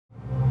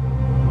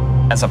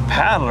As a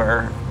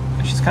paddler,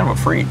 she's kind of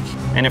a freak.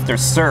 And if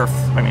there's surf,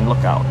 I mean, look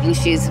out. And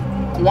she's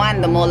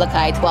won the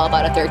Molokai 12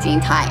 out of 13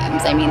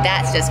 times. I mean,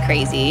 that's just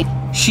crazy.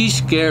 She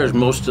scares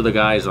most of the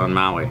guys on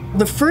Maui.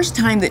 The first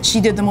time that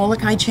she did the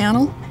Molokai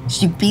Channel,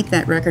 she beat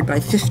that record by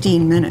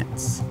 15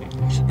 minutes.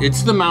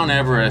 It's the Mount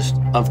Everest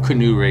of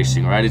canoe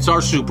racing, right? It's our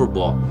Super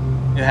Bowl.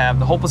 You have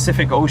the whole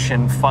Pacific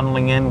Ocean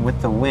funneling in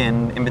with the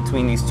wind in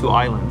between these two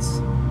islands.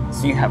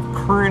 So you have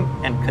current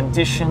and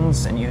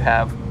conditions, and you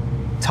have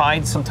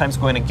tides sometimes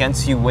going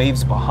against you,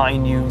 waves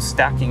behind you,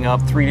 stacking up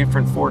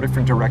 4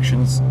 different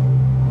directions.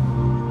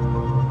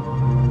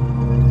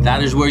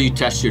 That is where you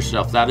test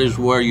yourself. That is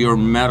where your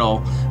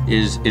metal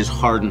is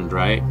hardened,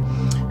 right?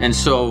 And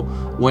so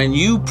when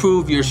you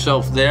prove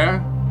yourself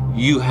there,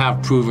 you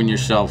have proven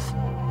yourself,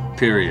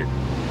 period.